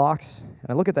of those blocks, and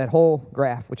I look at that whole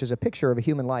graph, which is a picture of a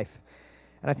human life.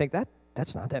 And I think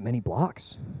that's not that many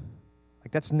blocks.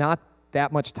 Like, that's not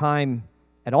that much time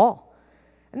at all.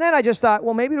 And then I just thought,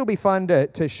 well, maybe it'll be fun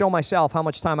to show myself how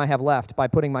much time I have left by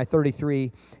putting my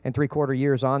 33 3/4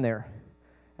 years on there.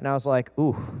 And I was like,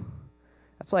 ooh,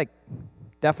 that's like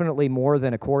definitely more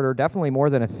than a quarter, definitely more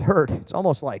than a third. It's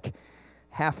almost like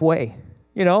halfway,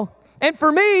 you know? And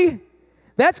for me,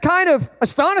 that's kind of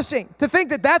astonishing to think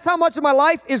that that's how much of my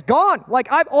life is gone.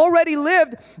 Like, I've already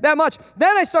lived that much.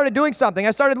 Then I started doing something.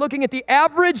 I started looking at the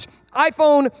average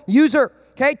iPhone user.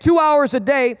 Okay, 2 hours a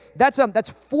day, that's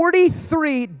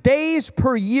 43 days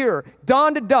per year,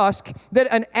 dawn to dusk, that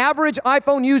an average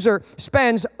iPhone user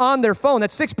spends on their phone.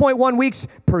 That's 6.1 weeks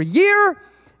per year,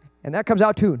 and that comes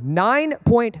out to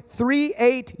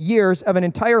 9.38 years of an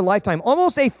entire lifetime,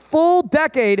 almost a full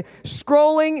decade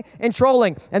scrolling and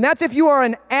trolling. And that's if you are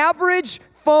an average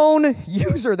phone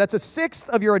user. That's a sixth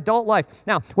of your adult life.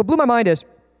 Now, what blew my mind is,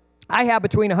 I have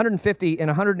between 150 and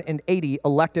 180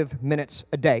 elective minutes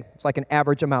a day. It's like an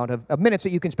average amount of minutes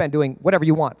that you can spend doing whatever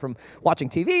you want, from watching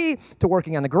TV to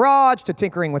working on the garage to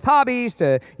tinkering with hobbies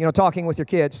to, talking with your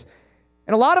kids.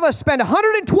 And a lot of us spend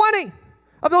 120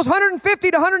 of those 150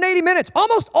 to 180 minutes,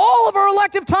 almost all of our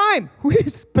elective time, we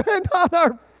spend on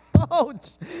our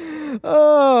phones.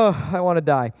 Oh, I want to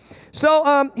die.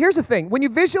 So here's the thing. When you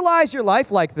visualize your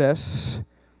life like this,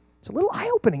 it's a little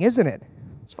eye-opening, isn't it?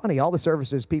 It's funny, all the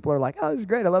services, people are like, oh, this is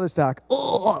great, I love this talk.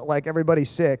 Oh, like everybody's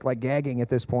sick, like gagging at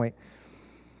this point.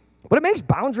 But it makes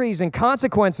boundaries and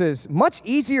consequences much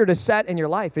easier to set in your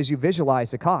life as you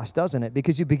visualize the cost, doesn't it?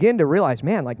 Because you begin to realize,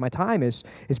 man, like my time is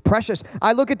precious.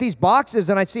 I look at these boxes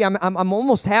and I see I'm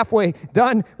almost halfway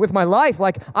done with my life.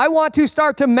 Like, I want to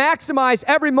start to maximize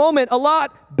every moment a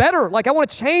lot better. Like, I want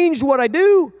to change what I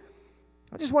do.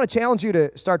 I just want to challenge you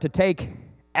to start to take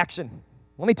action.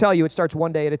 Let me tell you, it starts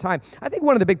one day at a time. I think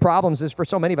one of the big problems is, for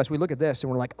so many of us, we look at this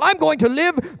and we're like, I'm going to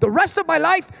live the rest of my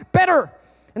life better.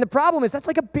 And the problem is, that's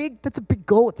a big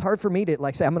goal. It's hard for me to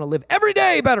say, I'm going to live every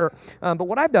day better. But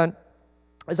what I've done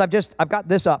is I've got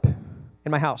this up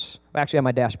in my house. Actually, on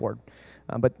my dashboard.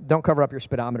 But don't cover up your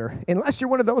speedometer unless you're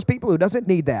one of those people who doesn't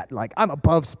need that. Like, I'm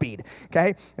above speed,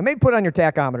 okay? And maybe put it on your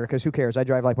tachometer, because who cares? I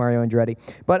drive like Mario Andretti.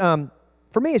 But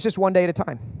for me, it's just one day at a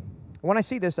time. When I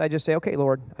see this, I just say, okay,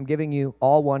 Lord, I'm giving you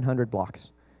all 100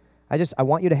 blocks. I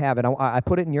want you to have it. I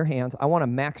put it in your hands. I want to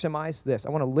maximize this. I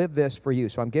want to live this for you.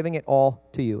 So I'm giving it all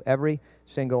to you, every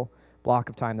single block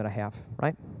of time that I have,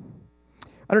 right?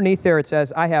 Underneath there, it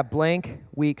says, I have blank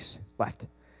weeks left.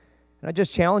 And I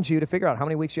just challenge you to figure out how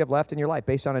many weeks you have left in your life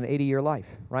based on an 80-year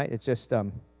life, right? It's just, I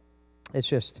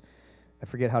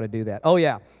forget how to do that. Oh,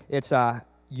 yeah. It's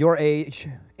your age,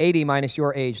 80 minus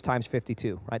your age times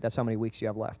 52, right? That's how many weeks you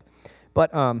have left.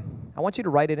 But I want you to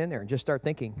write it in there and just start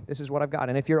thinking, this is what I've got.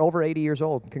 And if you're over 80 years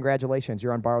old, congratulations,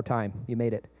 you're on borrowed time. You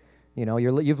made it.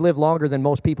 You've lived longer than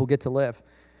most people get to live.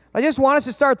 I just want us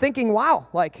to start thinking, wow,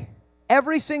 like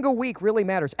every single week really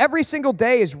matters. Every single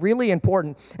day is really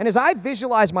important. And as I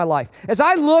visualize my life, as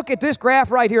I look at this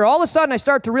graph right here, all of a sudden I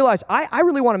start to realize I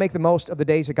really want to make the most of the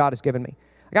days that God has given me.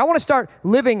 Like, I want to start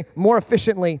living more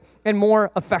efficiently and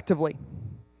more effectively.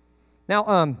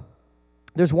 Now,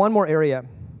 there's one more area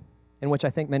in which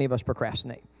I think many of us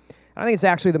procrastinate. I think it's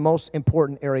actually the most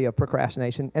important area of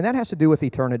procrastination, and that has to do with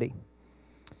eternity.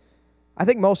 I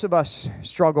think most of us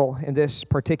struggle in this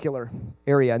particular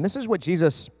area, and this is what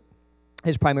Jesus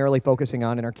is primarily focusing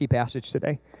on in our key passage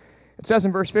today. It says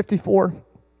in verse 54,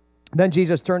 then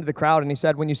Jesus turned to the crowd and he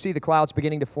said, when you see the clouds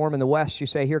beginning to form in the west, you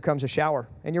say, here comes a shower.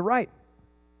 And you're right.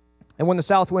 And when the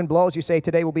south wind blows, you say,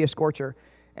 today will be a scorcher.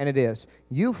 And it is.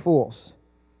 You fools.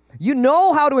 You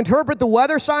know how to interpret the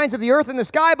weather signs of the earth and the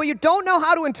sky, but you don't know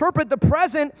how to interpret the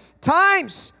present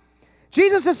times.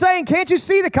 Jesus is saying, can't you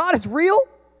see that God is real?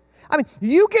 I mean,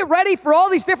 you get ready for all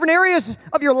these different areas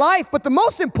of your life, but the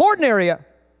most important area,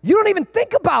 you don't even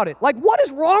think about it. Like, what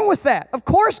is wrong with that? Of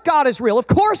course God is real. Of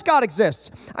course God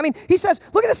exists. I mean, he says,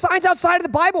 look at the signs outside of the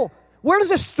Bible. Where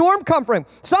does a storm come from?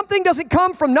 Something doesn't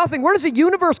come from nothing. Where does the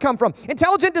universe come from?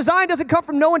 Intelligent design doesn't come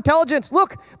from no intelligence.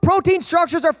 Look, protein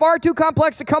structures are far too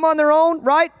complex to come on their own,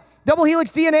 right? Double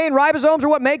helix DNA and ribosomes are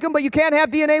what make them, but you can't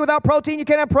have DNA without protein. You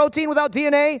can't have protein without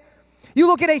DNA. You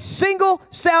look at a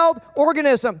single-celled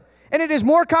organism, and it is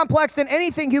more complex than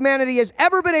anything humanity has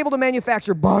ever been able to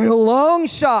manufacture by a long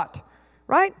shot,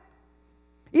 right?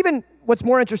 Even what's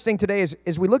more interesting today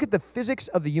is we look at the physics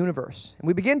of the universe, and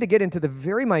we begin to get into the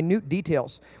very minute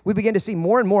details. We begin to see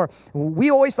more and more. We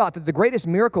always thought that the greatest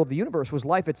miracle of the universe was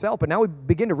life itself, but now we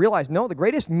begin to realize, no, the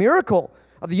greatest miracle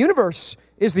of the universe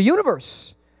is the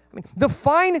universe. I mean, the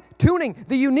fine-tuning,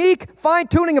 the unique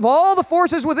fine-tuning of all the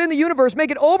forces within the universe make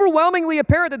it overwhelmingly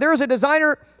apparent that there is a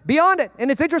designer beyond it.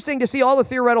 And it's interesting to see all the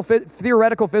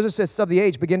theoretical physicists of the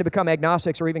age begin to become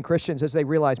agnostics or even Christians as they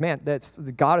realize, man,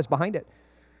 God is behind it.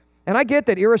 And I get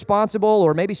that irresponsible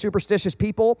or maybe superstitious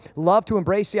people love to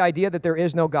embrace the idea that there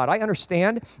is no God. I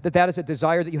understand that that is a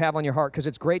desire that you have on your heart because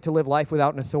it's great to live life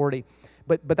without an authority.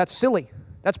 But that's silly.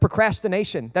 That's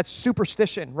procrastination. That's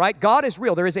superstition, right? God is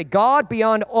real. There is a God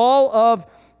beyond all of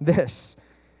this.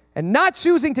 And not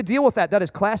choosing to deal with that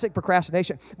is classic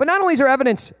procrastination. But not only is there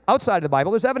evidence outside of the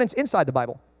Bible, there's evidence inside the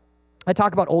Bible. I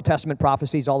talk about Old Testament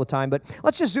prophecies all the time, but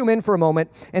let's just zoom in for a moment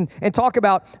and talk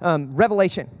about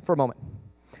Revelation for a moment.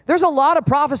 There's a lot of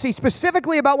prophecy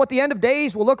specifically about what the end of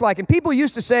days will look like. And people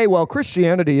used to say, well,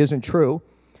 Christianity isn't true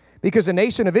because the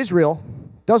nation of Israel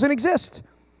doesn't exist.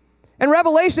 And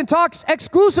Revelation talks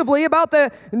exclusively about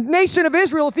the nation of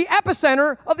Israel. It's the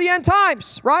epicenter of the end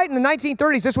times, right? In the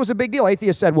 1930s, this was a big deal.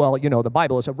 Atheists said, well, the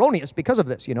Bible is erroneous because of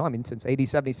this. Since AD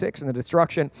 76 and the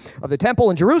destruction of the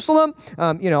temple in Jerusalem,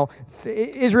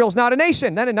 Israel's not a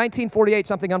nation. Then in 1948,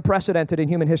 something unprecedented in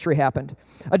human history happened.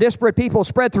 A disparate people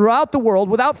spread throughout the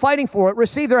world without fighting for it,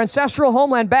 received their ancestral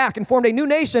homeland back, and formed a new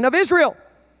nation of Israel.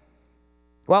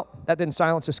 Well, that didn't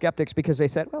silence the skeptics because they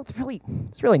said, well, it's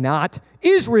really not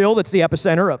Israel that's the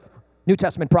epicenter of New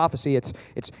Testament prophecy. It's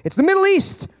the Middle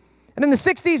East. And in the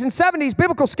 60s and 70s,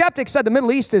 biblical skeptics said the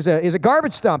Middle East is a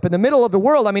garbage dump in the middle of the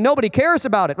world. I mean, nobody cares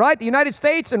about it, right? The United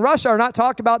States and Russia are not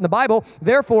talked about in the Bible.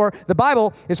 Therefore, the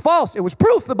Bible is false. It was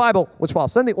proof the Bible was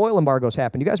false. Then the oil embargoes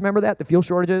happened. You guys remember that? The fuel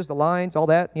shortages, the lines, all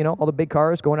that, all the big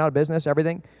cars going out of business,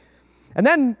 everything. And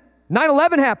then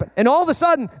 9/11 happened, and all of a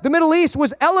sudden, the Middle East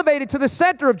was elevated to the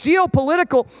center of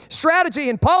geopolitical strategy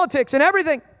and politics and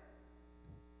everything.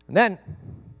 And then,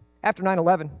 after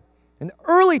 9/11, in the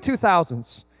early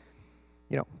 2000s,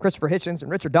 Christopher Hitchens and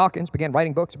Richard Dawkins began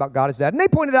writing books about God is dead, and they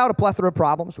pointed out a plethora of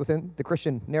problems within the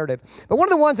Christian narrative. But one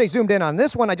of the ones they zoomed in on,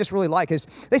 this one I just really like, is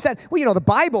they said, well, the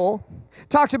Bible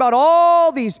talks about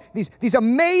all these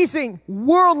amazing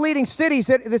world-leading cities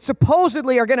that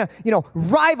supposedly are going to,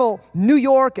 rival New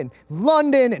York and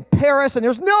London and Paris, and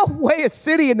there's no way a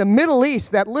city in the Middle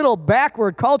East, that little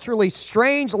backward, culturally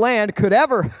strange land, could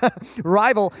ever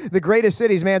rival the greatest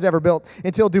cities man's ever built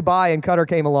until Dubai and Qatar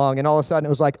came along, and all of a sudden it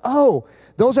was like, oh,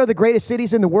 those are the greatest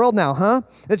cities in the world now, huh?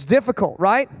 That's difficult,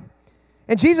 right?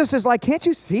 And Jesus is like, can't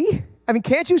you see? I mean,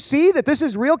 can't you see that this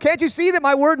is real? Can't you see that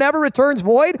my word never returns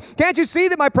void? Can't you see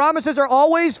that my promises are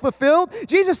always fulfilled?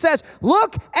 Jesus says,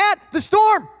 look at the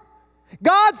storm.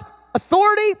 God's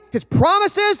authority, His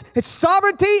promises, His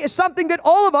sovereignty is something that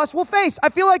all of us will face. I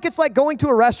feel like it's like going to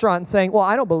a restaurant and saying, well,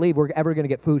 I don't believe we're ever going to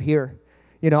get food here.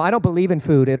 I don't believe in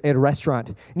food at a restaurant.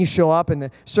 And you show up and the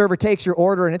server takes your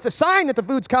order and it's a sign that the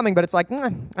food's coming, but it's like,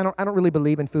 I don't really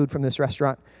believe in food from this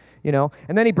restaurant.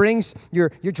 And then he brings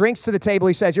your drinks to the table.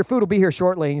 He says, your food will be here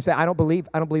shortly. And you say, I don't believe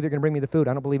they're going to bring me the food.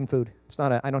 I don't believe in food.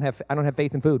 I don't have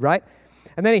faith in food, right?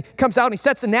 And then he comes out and he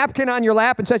sets a napkin on your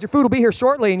lap and says, your food will be here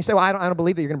shortly. And you say, well, I don't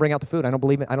believe that you're going to bring out the food. I don't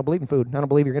believe in food. I don't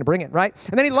believe you're going to bring it, right?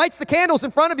 And then he lights the candles in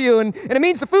front of you and it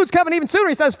means the food's coming even sooner.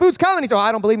 He says, food's coming. He says,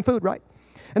 I don't believe in food, right?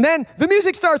 And then the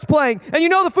music starts playing, and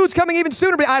the food's coming even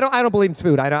sooner, but I don't believe in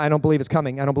food. I don't believe it's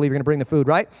coming. I don't believe you're going to bring the food,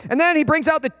 right? And then he brings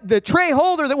out the tray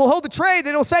holder that will hold the tray that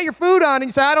it'll set your food on, and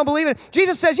you say, I don't believe it.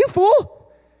 Jesus says, you fool,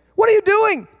 what are you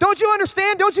doing? Don't you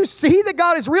understand? Don't you see that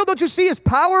God is real? Don't you see His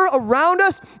power around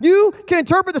us? You can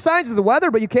interpret the signs of the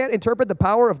weather, but you can't interpret the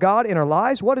power of God in our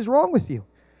lives. What is wrong with you?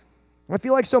 I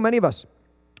feel like so many of us,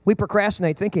 we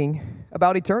procrastinate thinking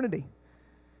about eternity.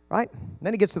 Right? And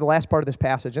then he gets to the last part of this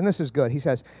passage, and this is good. He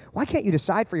says, why can't you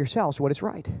decide for yourselves what is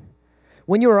right?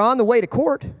 When you are on the way to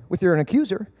court with your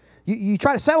accuser, you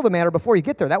try to settle the matter before you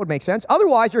get there. That would make sense.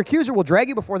 Otherwise, your accuser will drag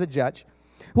you before the judge,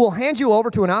 who will hand you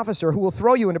over to an officer who will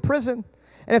throw you into prison.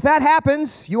 And if that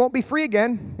happens, you won't be free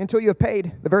again until you have paid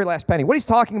the very last penny. What he's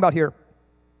talking about here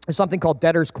is something called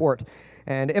debtor's court.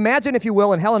 And imagine, if you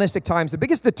will, in Hellenistic times, the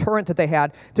biggest deterrent that they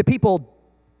had to people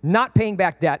not paying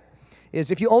back debt is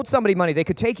if you owed somebody money, they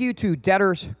could take you to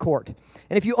debtor's court.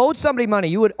 And if you owed somebody money,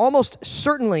 you would almost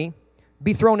certainly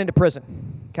be thrown into prison,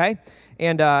 okay?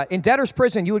 And in debtor's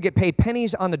prison, you would get paid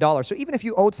pennies on the dollar. So even if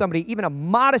you owed somebody even a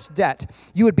modest debt,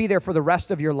 you would be there for the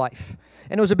rest of your life.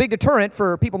 And it was a big deterrent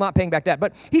for people not paying back debt.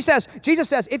 But Jesus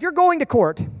says, if you're going to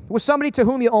court with somebody to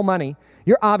whom you owe money,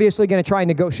 you're obviously going to try and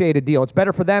negotiate a deal. It's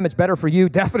better for them. It's better for you.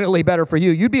 Definitely better for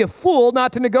you. You'd be a fool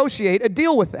not to negotiate a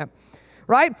deal with them.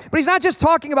 Right? But he's not just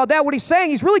talking about that. What he's saying,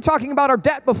 he's really talking about our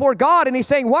debt before God. And he's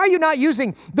saying, why are you not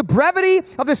using the brevity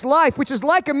of this life, which is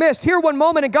like a mist, here one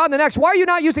moment and gone the next? Why are you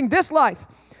not using this life,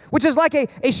 which is like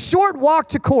a short walk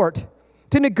to court,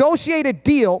 to negotiate a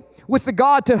deal with the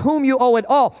God to whom you owe it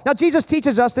all. Now, Jesus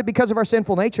teaches us that because of our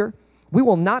sinful nature, we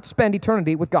will not spend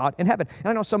eternity with God in heaven. And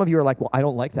I know some of you are like, well, I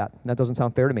don't like that. That doesn't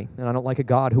sound fair to me. And I don't like a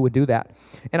God who would do that.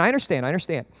 And I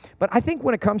understand. But I think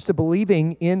when it comes to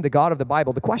believing in the God of the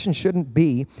Bible, the question shouldn't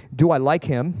be, do I like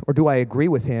him, or do I agree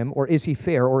with him, or is he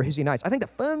fair, or is he nice? I think the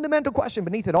fundamental question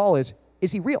beneath it all is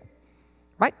he real?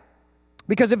 Right?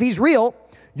 Because if he's real,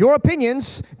 your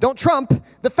opinions don't trump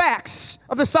the facts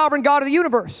of the sovereign God of the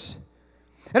universe.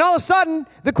 And all of a sudden,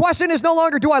 the question is no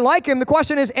longer, do I like him? The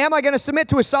question is, am I going to submit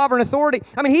to his sovereign authority?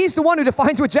 I mean, he's the one who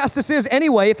defines what justice is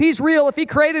anyway. If he's real, if he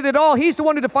created it all, he's the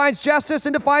one who defines justice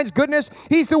and defines goodness.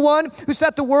 He's the one who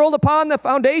set the world upon the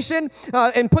foundation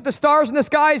and put the stars in the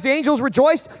sky as the angels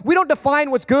rejoiced. We don't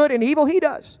define what's good and evil. He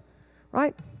does,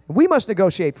 right? We must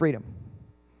negotiate freedom.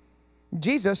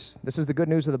 Jesus, this is the good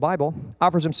news of the Bible,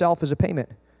 offers himself as a payment.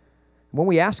 When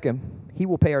we ask him, he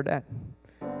will pay our debt.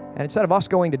 And instead of us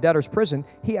going to debtor's prison,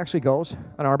 he actually goes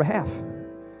on our behalf.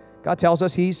 God tells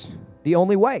us he's the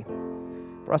only way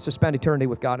for us to spend eternity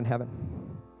with God in heaven.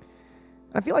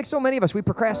 And I feel like so many of us, we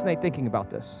procrastinate thinking about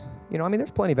this.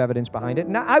 There's plenty of evidence behind it.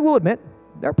 And I will admit,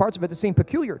 there are parts of it that seem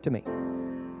peculiar to me.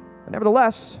 But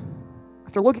nevertheless,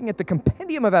 after looking at the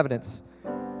compendium of evidence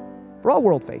for all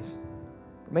world faiths,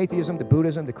 from atheism to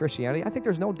Buddhism to Christianity, I think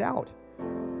there's no doubt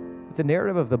that the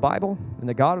narrative of the Bible and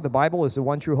the God of the Bible is the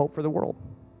one true hope for the world.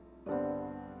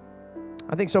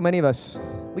 I think so many of us,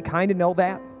 we kind of know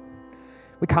that.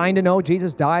 We kind of know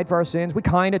Jesus died for our sins. We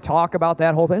kind of talk about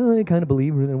that whole thing. I kind of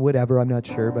believe in whatever, I'm not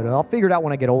sure, but I'll figure it out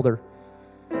when I get older.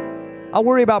 I'll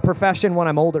worry about profession when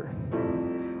I'm older.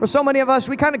 For so many of us,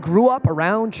 we kind of grew up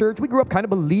around church. We grew up kind of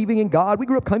believing in God. We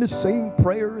grew up kind of saying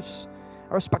prayers.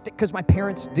 I respect it because my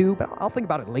parents do, but I'll think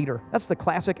about it later. That's the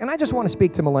classic. And I just want to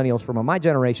speak to millennials for a moment, my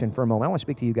generation for a moment. I want to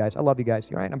speak to you guys. I love you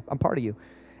guys. You're right. I'm part of you.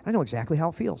 I know exactly how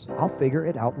it feels. I'll figure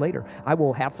it out later. I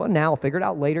will have fun now. I'll figure it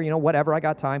out later. Whatever. I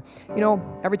got time.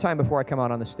 Every time before I come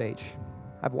out on the stage,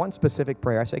 I have one specific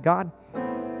prayer. I say, God,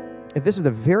 if this is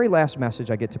the very last message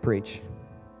I get to preach,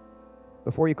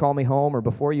 before you call me home or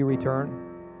before you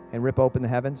return and rip open the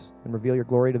heavens and reveal your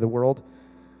glory to the world,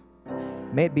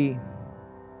 may it be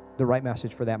the right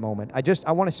message for that moment.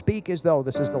 I want to speak as though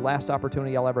this is the last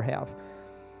opportunity I'll ever have.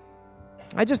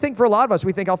 I just think for a lot of us,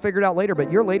 we think I'll figure it out later,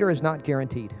 but your later is not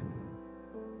guaranteed.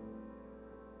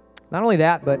 Not only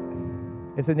that, but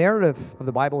if the narrative of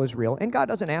the Bible is real, and God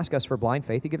doesn't ask us for blind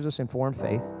faith, he gives us informed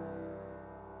faith.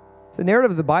 If the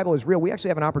narrative of the Bible is real, we actually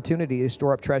have an opportunity to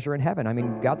store up treasure in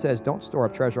heaven. God says, don't store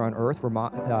up treasure on earth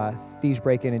where thieves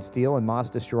break in and steal and moths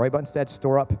destroy, but instead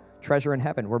store up treasure in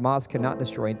heaven where moths cannot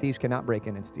destroy and thieves cannot break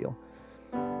in and steal.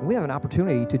 And we have an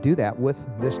opportunity to do that with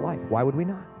this life. Why would we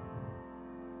not?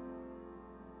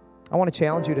 I want to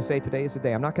challenge you to say today is the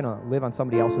day. I'm not going to live on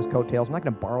somebody else's coattails. I'm not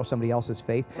going to borrow somebody else's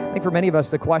faith. I think for many of us,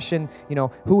 the question,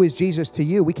 who is Jesus to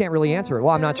you? We can't really answer it.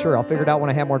 Well, I'm not sure. I'll figure it out when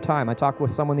I have more time. I talked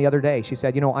with someone the other day. She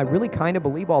said, I really kind of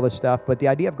believe all this stuff, but the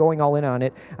idea of going all in on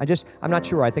it, I'm not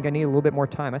sure. I think I need a little bit more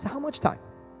time. I said, how much time?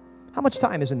 How much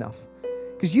time is enough?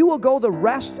 Because you will go the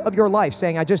rest of your life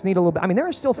saying, I just need a little bit. There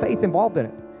is still faith involved in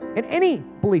it, in any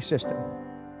belief system.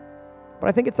 But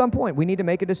I think at some point, we need to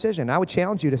make a decision. I would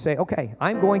challenge you to say, okay,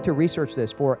 I'm going to research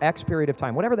this for X period of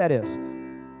time, whatever that is,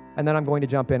 and then I'm going to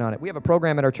jump in on it. We have a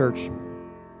program at our church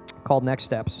called Next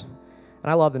Steps.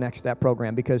 And I love the Next Step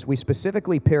program because we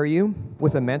specifically pair you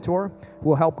with a mentor who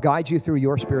will help guide you through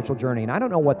your spiritual journey. And I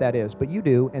don't know what that is, but you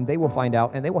do, and they will find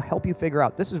out, and they will help you figure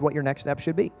out this is what your next step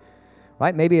should be.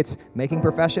 Right? Maybe it's making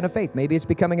profession of faith. Maybe it's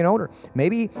becoming an owner.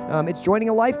 Maybe it's joining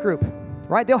a life group.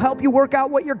 Right? They'll help you work out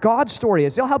what your God story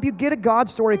is. They'll help you get a God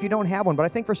story if you don't have one. But I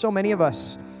think for so many of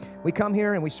us, we come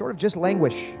here and we sort of just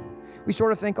languish. We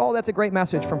sort of think, oh, that's a great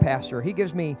message from Pastor. He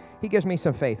gives me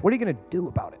some faith. What are you going to do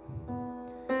about it?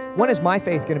 When is my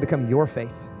faith going to become your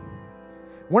faith?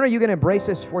 When are you going to embrace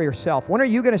this for yourself? When are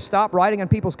you going to stop riding on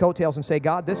people's coattails and say,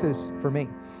 God, this is for me?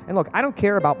 And look, I don't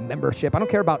care about membership. I don't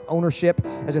care about ownership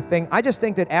as a thing. I just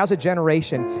think that as a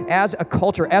generation, as a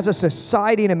culture, as a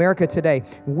society in America today,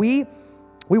 we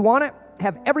want to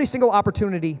have every single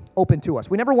opportunity open to us.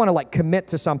 We never want to commit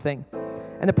to something.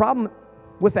 And the problem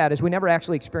with that is we never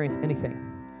actually experience anything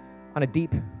on a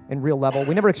deep and real level.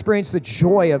 We never experience the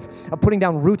joy of putting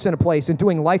down roots in a place and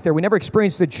doing life there. We never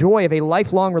experience the joy of a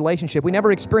lifelong relationship. We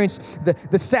never experience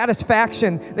the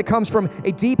satisfaction that comes from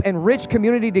a deep and rich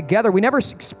community together. We never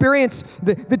experience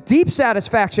the deep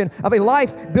satisfaction of a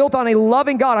life built on a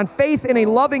loving God, on faith in a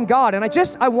loving God. And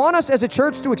I want us as a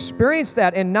church to experience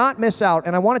that and not miss out.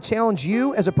 And I want to challenge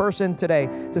you as a person today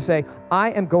to say,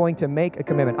 I am going to make a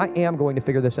commitment. I am going to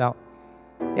figure this out.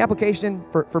 The application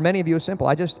for many of you is simple.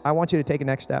 I want you to take a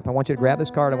next step. I want you to grab this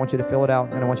card. I want you to fill it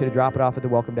out, and I want you to drop it off at the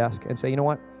welcome desk and say, you know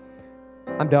what?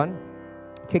 I'm done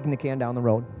kicking the can down the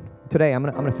road. Today, I'm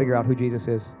gonna figure out who Jesus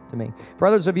is to me. For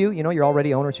others of you, you're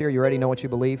already owners here. You already know what you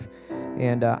believe.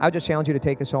 And I would just challenge you to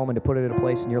take this home and to put it at a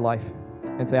place in your life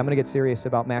and say, I'm going to get serious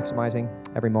about maximizing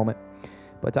every moment.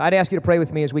 But I'd ask you to pray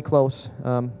with me as we close.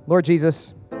 Lord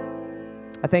Jesus,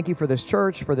 I thank you for this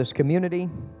church, for this community.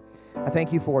 I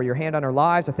thank you for your hand on our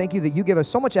lives. I thank you that you give us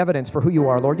so much evidence for who you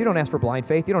are, Lord. You don't ask for blind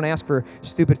faith. You don't ask for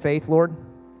stupid faith, Lord.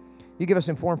 You give us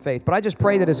informed faith. But I just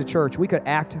pray that as a church, we could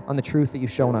act on the truth that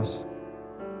you've shown us.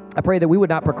 I pray that we would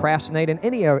not procrastinate in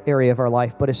any area of our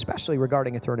life, but especially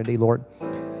regarding eternity, Lord.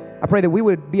 I pray that we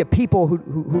would be a people who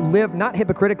live not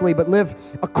hypocritically, but live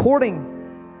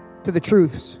according to the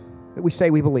truths that we say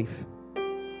we believe.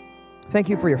 Thank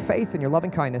you for your faith and your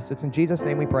loving kindness. It's in Jesus'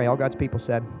 name we pray. All God's people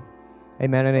said,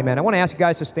 amen and amen. I want to ask you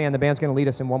guys to stand. The band's going to lead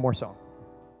us in one more song.